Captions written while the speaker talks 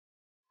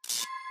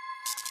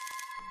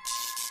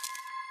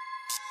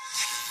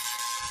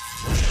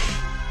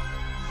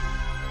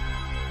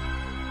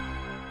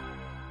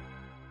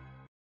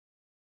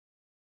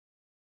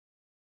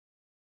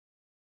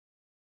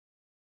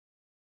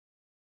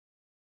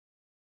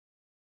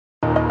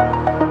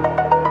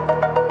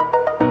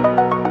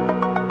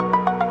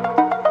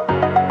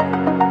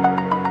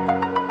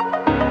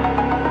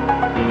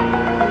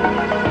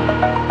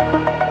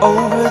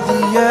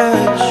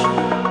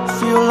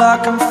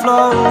like I'm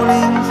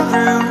floating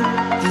through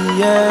the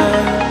air.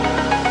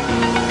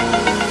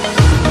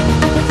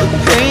 The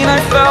pain I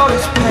felt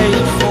is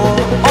paid for,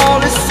 all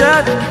is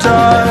said and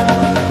done.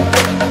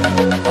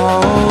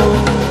 Oh,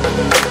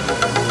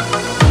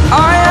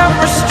 I am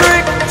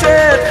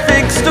restricted,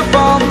 fixed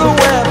upon the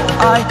web.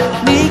 I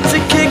need to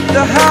kick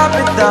the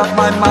habit that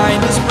my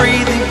mind is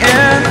breathing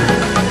in.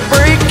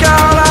 Break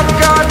out, I've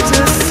got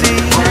to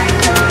see.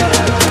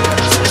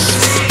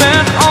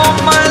 Spent all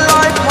my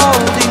life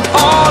holding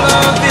all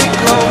of it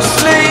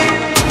closely.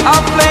 I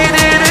played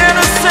it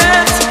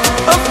innocent,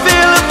 a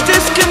feel of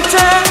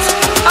discontent.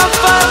 I'm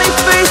finally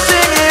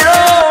facing it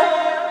all,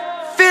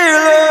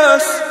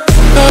 fearless.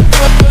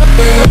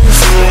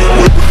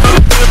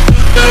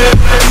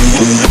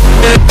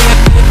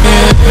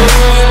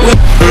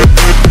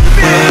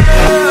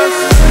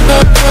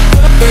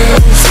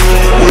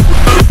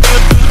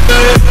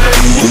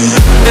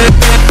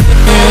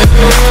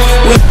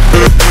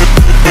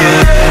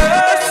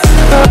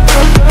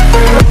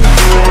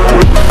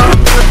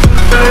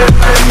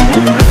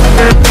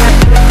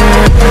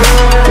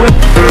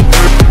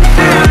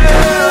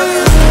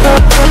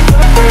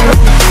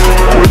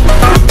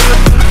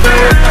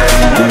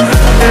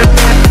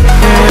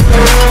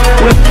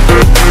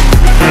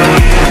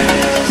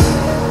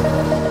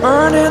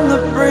 Burning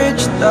the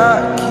bridge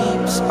that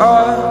keeps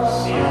us.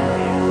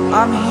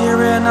 I'm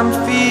here and I'm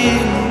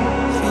feeling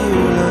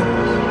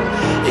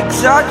fearless.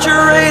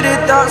 Exaggerated,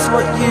 that's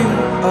what you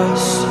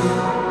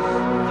assume.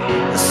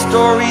 The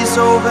story's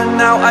over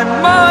now, I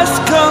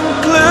must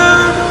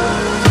conclude.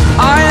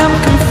 I am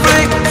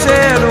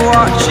conflicted,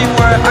 watching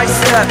where I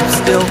step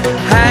still,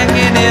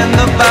 hanging in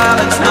the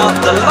balance. Not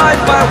the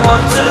life I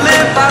want to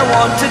live, I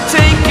want to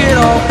take it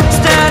all.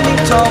 Standing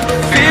tall,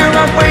 fear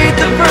outweighed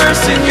the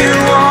person you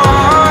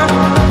are.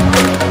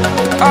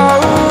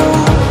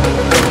 Oh,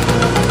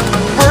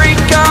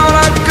 break out,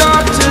 I've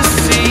got to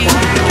see.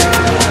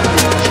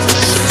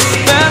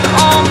 Spent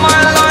all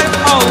my life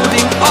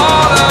holding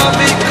all of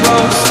it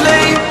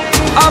closely.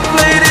 I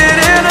played it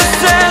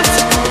innocent,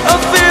 a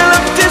feel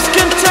of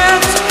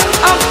discontent.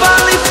 I'm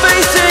finally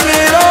facing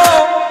it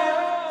all,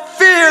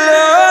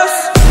 fearless.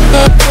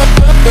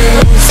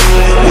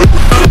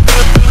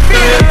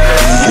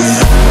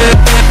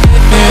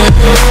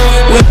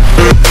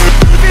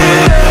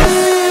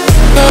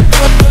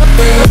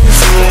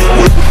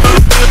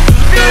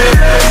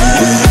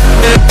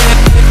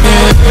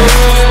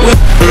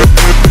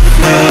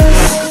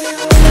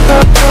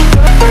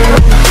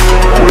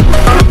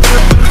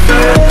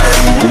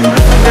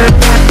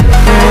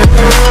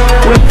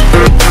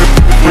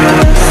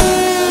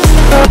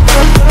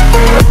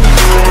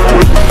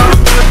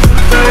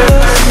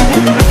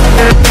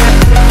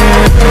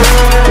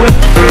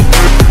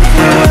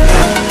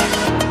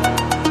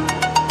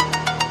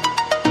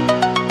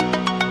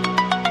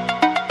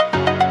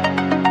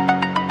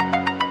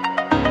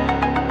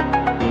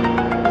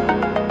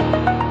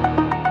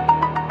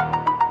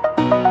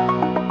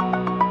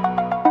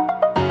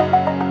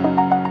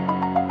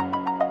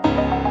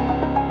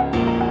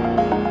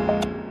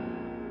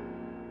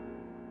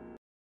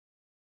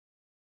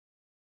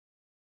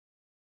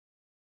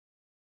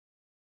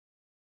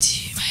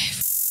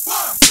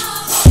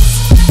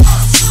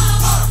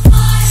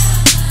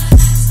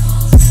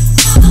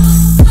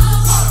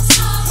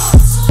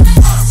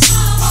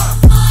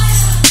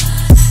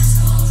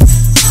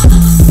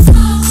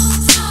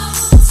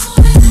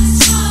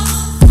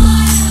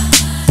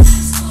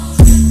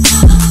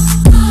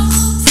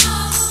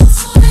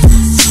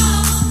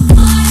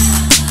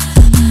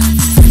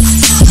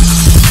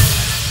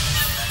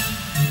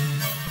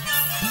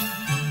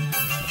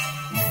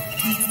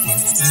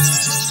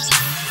 Nassr.